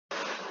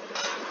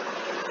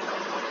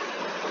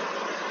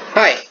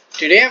Hi,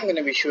 today I'm going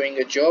to be showing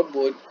a job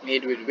board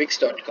made with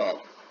Wix.com.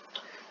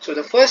 So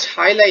the first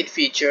highlight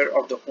feature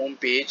of the home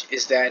page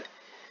is that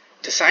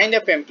the signed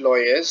up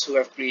employers who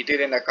have created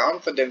an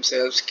account for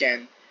themselves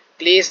can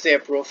place their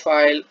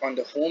profile on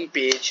the home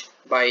page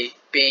by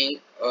paying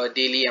a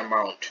daily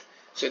amount.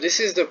 So this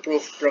is the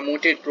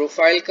promoted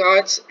profile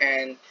cards,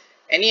 and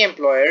any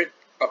employer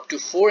up to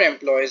 4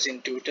 employees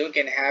in total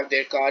can have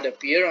their card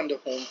appear on the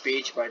home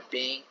page by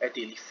paying a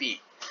daily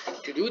fee.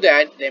 To do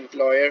that, the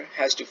employer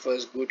has to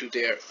first go to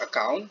their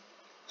account.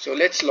 So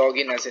let's log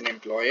in as an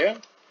employer.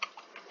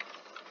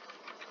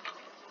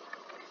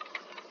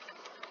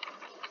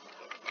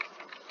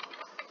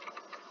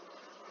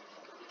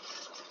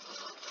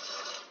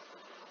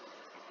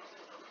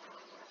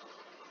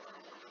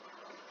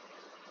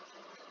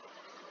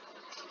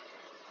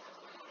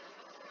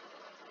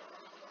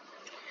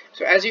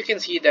 So as you can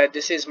see that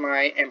this is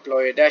my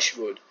employer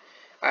dashboard.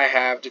 I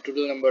have the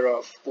total number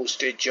of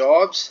posted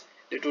jobs,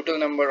 the total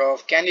number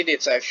of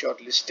candidates I've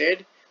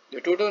shortlisted, the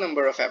total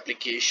number of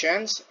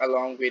applications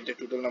along with the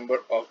total number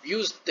of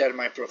views that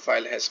my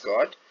profile has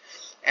got,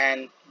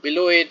 and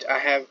below it I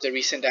have the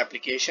recent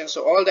applications.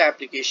 So all the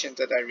applications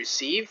that I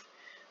receive,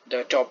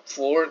 the top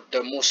 4,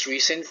 the most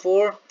recent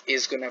 4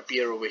 is going to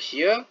appear over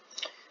here.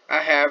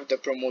 I have the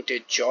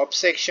promoted job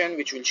section,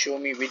 which will show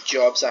me which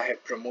jobs I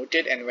have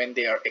promoted and when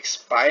they are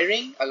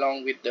expiring,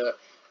 along with the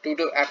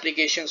total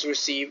applications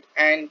received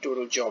and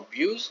total job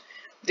views.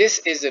 This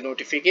is the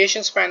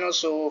notifications panel.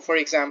 So for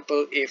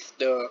example, if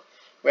the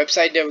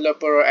website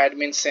developer or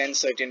admin sends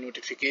certain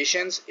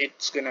notifications,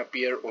 it's going to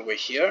appear over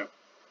here.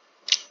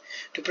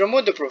 To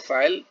promote the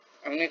profile,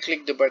 I'm going to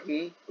click the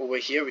button over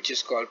here which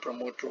is called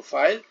promote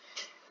profile,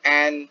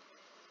 and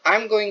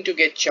I'm going to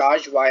get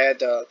charged via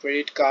the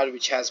credit card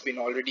which has been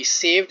already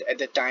saved at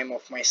the time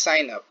of my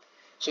sign up.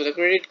 So the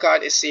credit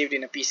card is saved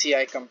in a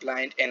PCI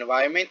compliant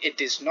environment. It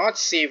is not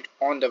saved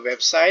on the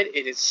website.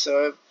 It is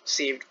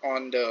saved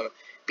on the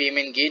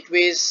payment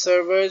gateways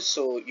servers,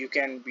 so you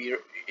can be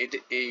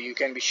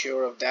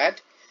sure of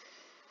that.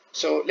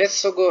 So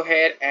let's go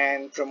ahead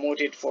and promote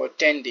it for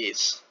 10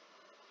 days.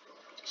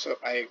 So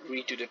I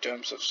agree to the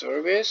terms of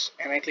service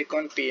and I click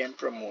on pay and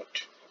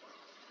promote.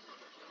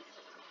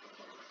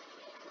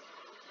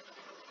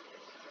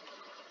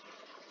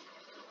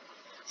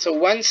 So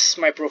once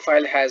my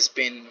profile has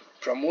been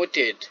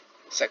promoted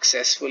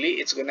successfully,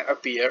 it's going to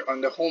appear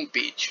on the home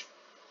page.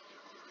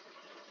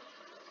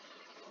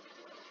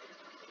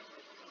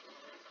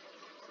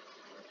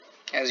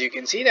 As you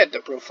can see that the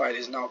profile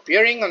is now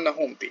appearing on the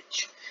home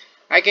page.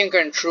 I can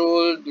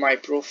control my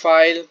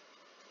profile.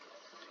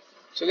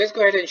 So let's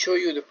go ahead and show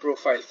you the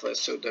profile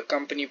first. So the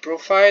company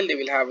profile, they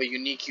will have a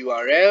unique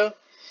URL.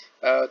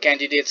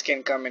 Candidates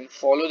can come and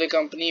follow the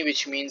company,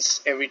 which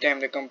means every time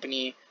the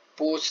company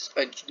posts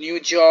a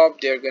new job,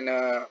 they're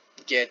gonna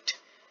get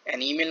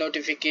an email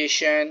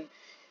notification.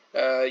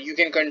 You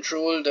can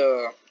control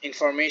the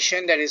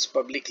information that is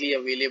publicly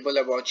available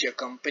about your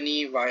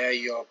company via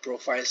your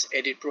profiles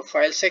edit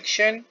profile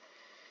section.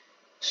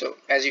 So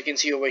as you can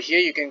see over here,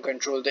 you can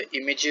control the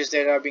images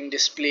that are being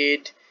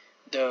displayed,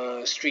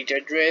 the street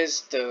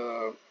address,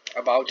 the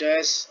about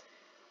us,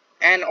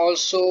 and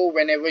also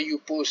whenever you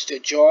post a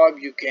job,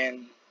 you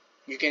can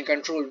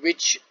control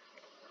which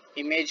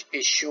image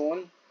is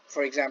shown.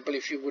 For example,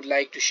 if you would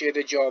like to share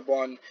the job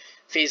on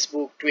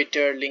Facebook,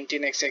 Twitter,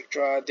 LinkedIn,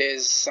 etc.,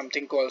 there's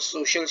something called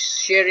social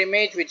share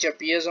image which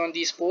appears on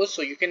these posts.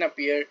 So you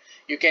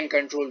can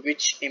control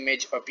which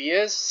image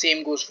appears.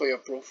 Same goes for your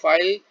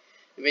profile.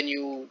 When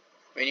you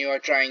are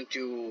trying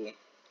to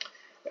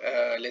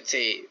let's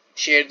say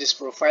share this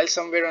profile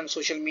somewhere on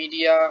social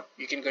media,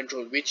 you can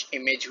control which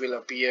image will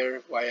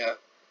appear via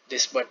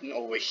this button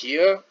over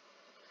here.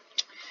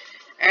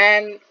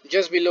 And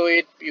just below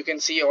it you can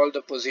see all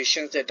the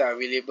positions that are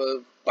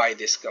available by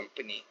this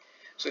company.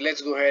 So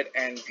let's go ahead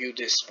and view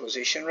this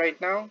position right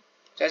now.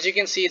 So as you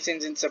can see,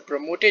 since it's a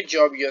promoted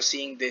job, you're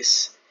seeing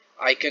this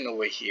icon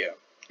over here.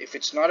 If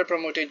it's not a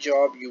promoted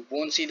job, you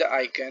won't see the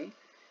icon.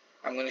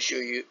 I'm going to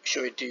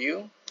show it to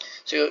you.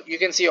 So you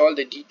can see all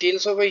the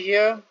details over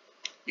here.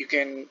 You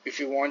can, if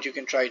you want, you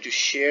can try to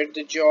share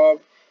the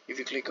job. If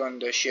you click on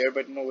the share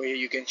button over here,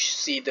 you can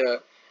see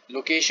the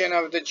location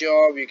of the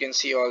job. You can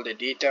see all the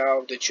data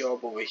of the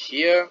job over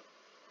here.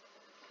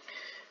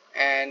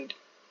 And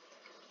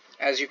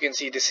as you can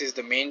see, this is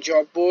the main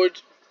job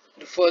board.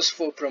 The first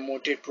 4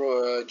 promoted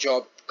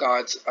job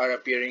cards are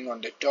appearing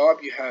on the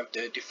top. You have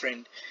the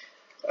different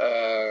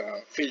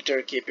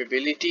filter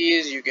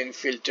capabilities. You can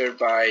filter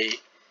by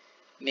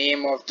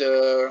name of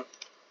the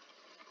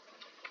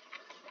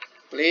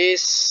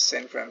place,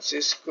 San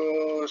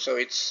Francisco. So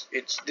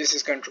this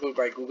is controlled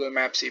by Google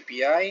Maps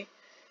API.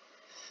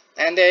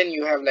 And then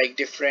you have like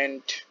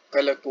different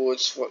color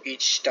codes for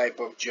each type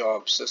of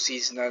job. So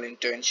seasonal,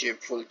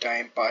 internship,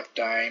 full-time,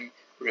 part-time,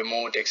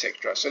 remote,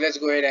 etc. So let's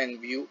go ahead and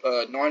view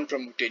a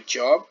non-promoted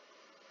job.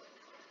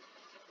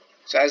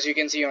 So as you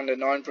can see on the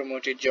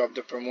non-promoted job,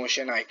 the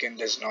promotion icon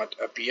does not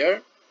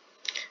appear.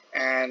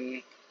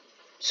 And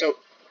so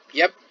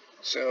yep,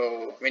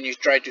 so when you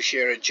try to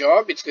share a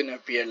job, it's going to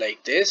appear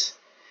like this.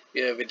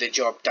 with the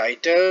job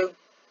title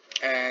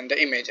and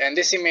the image, and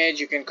this image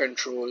you can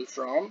control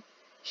from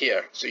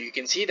here. So you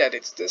can see that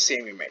it's the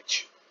same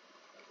image.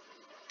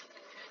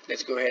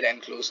 Let's go ahead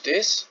and close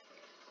this.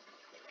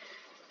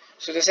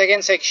 So the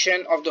second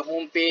section of the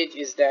home page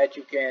is that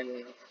you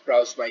can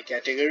browse by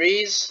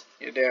categories.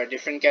 There are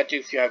different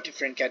categories. If you have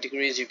different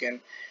categories, you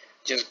can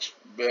just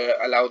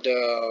allow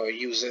the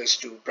users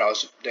to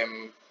browse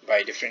them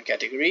by different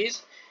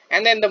categories.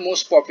 And then the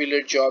most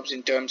popular jobs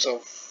in terms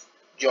of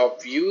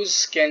job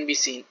views can be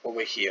seen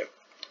over here.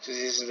 So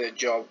this is the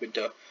job with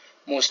the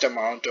most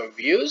amount of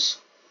views.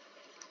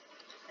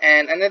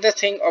 And another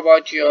thing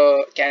about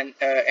your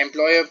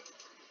employer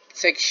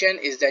section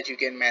is that you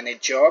can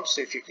manage jobs.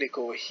 So if you click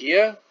over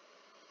here,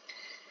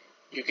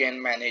 you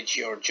can manage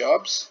your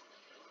jobs.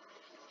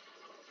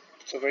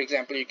 So for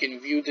example, you can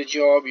view the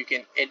job, you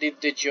can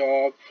edit the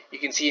job, you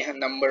can see a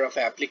number of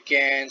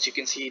applicants, you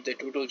can see the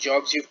total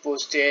jobs you've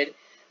posted,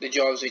 the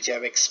jobs which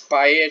have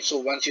expired. So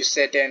once you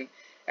set an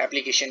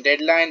application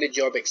deadline, the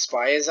job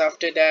expires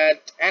after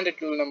that, and the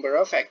total number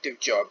of active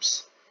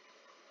jobs.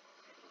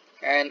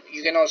 And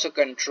you can also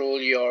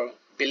control your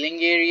billing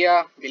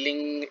area,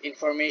 billing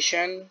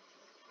information.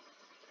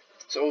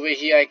 So over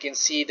here I can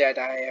see that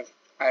I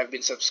have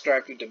been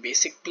subscribed to the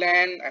basic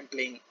plan. I'm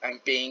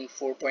paying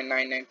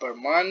 4.99 per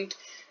month,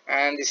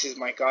 and this is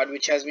my card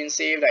which has been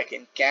saved. I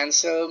can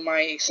cancel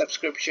my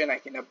subscription, I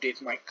can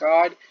update my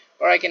card,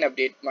 or I can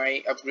upgrade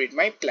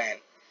my plan.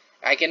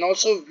 I can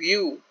also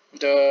view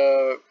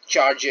the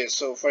charges.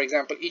 So for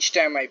example, each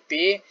time I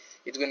pay,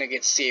 it's going to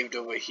get saved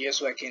over here,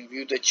 so I can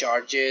view the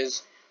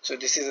charges. So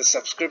this is a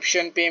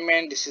subscription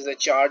payment. This is a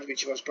charge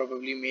which was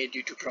probably made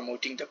due to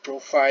promoting the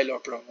profile or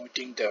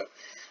promoting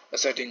a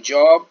certain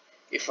job.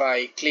 If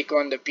I click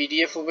on the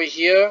PDF over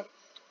here,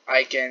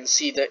 I can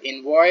see the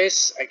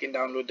invoice. I can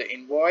download the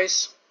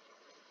invoice.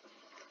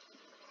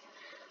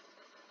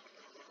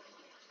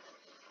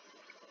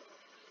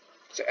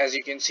 So as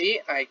you can see,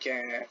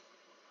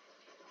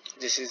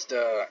 this is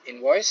the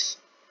invoice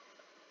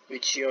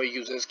which your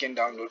users can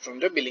download from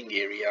the billing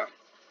area.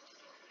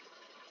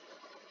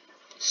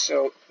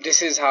 So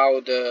this is how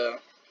the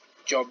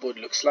job board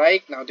looks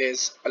like. Now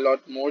there's a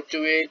lot more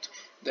to it.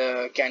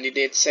 The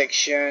candidate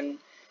section,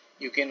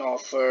 you can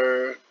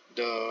offer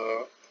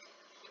the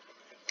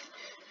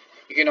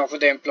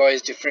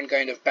employees different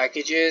kind of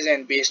packages,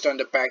 and based on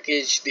the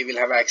package they will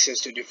have access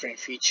to different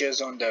features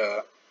on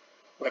the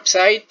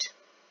website.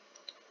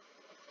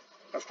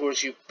 Of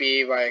course, you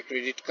pay via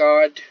credit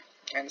card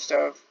and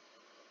stuff.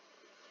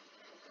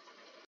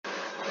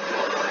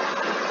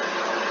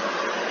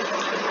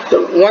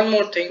 So one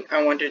more thing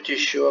I wanted to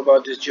show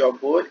about this job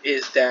board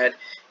is that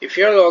if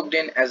you're logged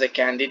in as a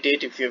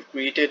candidate, if you've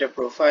created a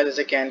profile as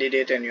a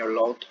candidate and you're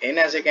logged in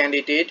as a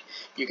candidate,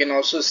 you can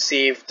also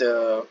save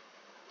the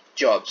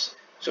jobs.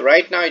 So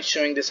right now it's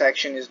showing this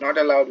action is not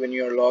allowed when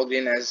you're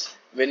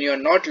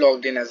not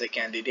logged in as a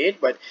candidate,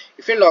 but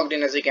if you're logged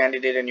in as a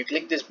candidate and you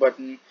click this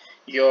button,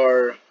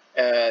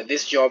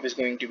 this job is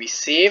going to be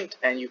saved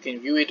and you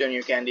can view it on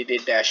your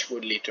candidate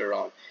dashboard later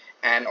on.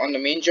 And on the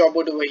main job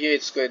board over here,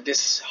 it's got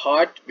this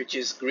heart which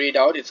is grayed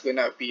out. It's going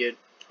to appear,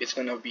 it's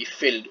going to be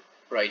filled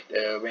right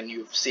when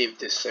you've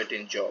saved this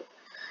certain job.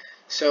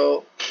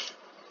 So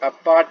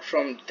apart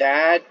from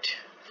that,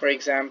 for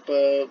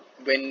example,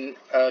 when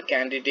a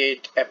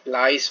candidate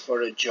applies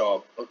for a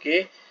job,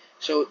 okay,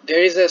 so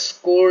there is a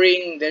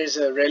scoring, there is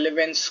a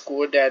relevance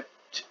score that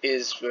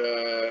is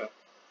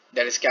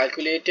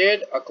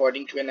calculated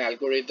according to an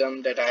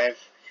algorithm that I have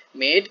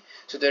made.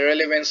 So the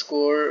relevance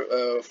score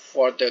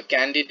for the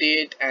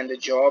candidate and the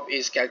job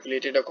is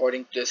calculated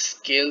according to the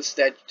skills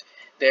that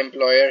the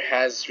employer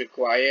has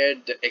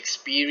required, the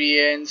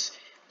experience,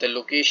 the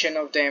location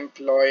of the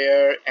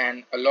employer,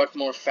 and a lot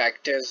more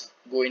factors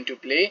go into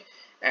play.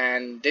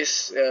 And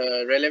this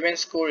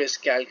relevance score is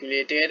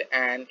calculated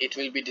and it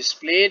will be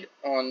displayed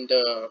on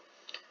the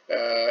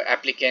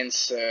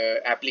applicant's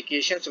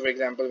application. So for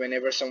example,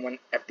 whenever someone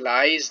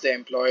applies, the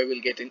employer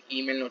will get an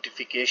email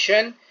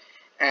notification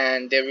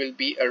and there will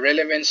be a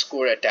relevance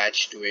score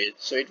attached to it.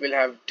 So it will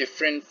have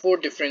four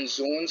different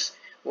zones,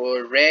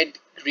 or red,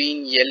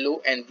 green,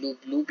 yellow and blue,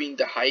 blue being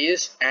the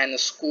highest, and a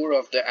score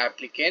of the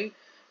applicant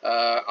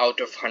out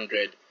of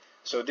 100.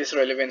 So this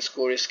relevance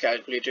score is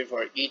calculated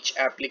for each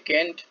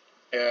applicant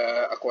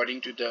according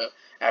to the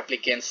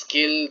applicant's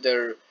skill,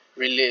 the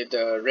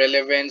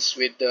relevance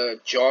with the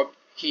job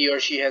he or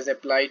she has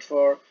applied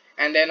for.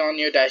 And then on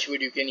your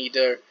dashboard you can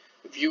either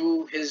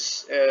view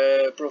his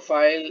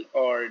profile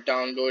or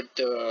download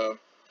the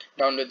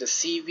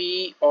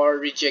CV or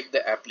reject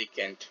the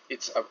applicant.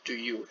 It's up to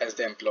you as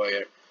the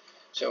employer.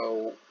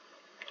 So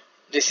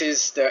this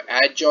is the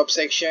add job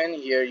section.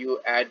 Here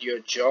you add your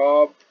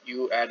job,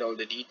 you add all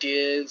the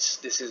details.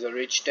 This is a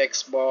rich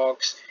text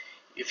box.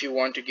 If you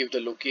want to give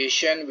the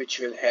location, which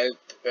will help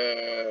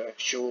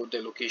show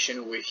the location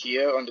over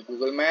here on the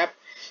Google map,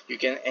 you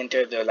can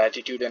enter the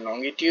latitude and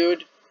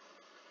longitude.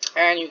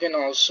 And you can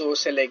also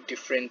select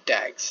different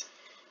tags.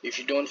 If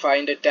you don't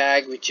find a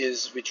tag which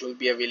will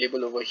be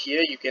available over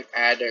here, you can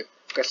add a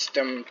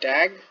custom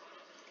tag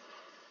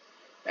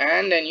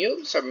and then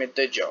you submit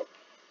the job.